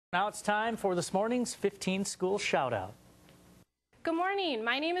Now it's time for this morning's 15 school shout out. Good morning.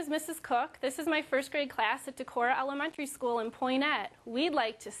 My name is Mrs. Cook. This is my first grade class at Dekorra Elementary School in Poynette. We'd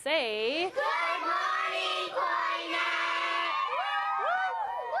like to say good morning,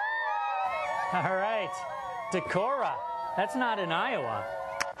 Poynette! All right, Dekorra. That's not in Iowa.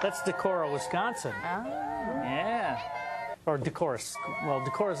 That's Dekorra, Wisconsin. Oh. Yeah. Or Dekorra. Well,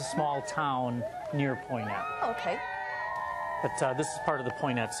 Dekorra is a small town near Poynette. Okay. But this is part of the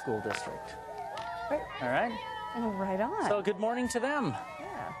Poynette School District. Right. All right? Oh, right on. So good morning to them.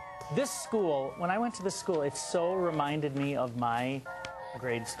 Yeah. This school, when I went to this school, it so reminded me of my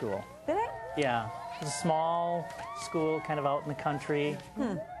grade school. Did it? Yeah. It was a small school kind of out in the country.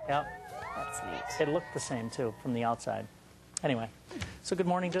 Yep. That's neat. It looked the same, too, from the outside. Anyway, so good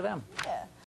morning to them. Yeah.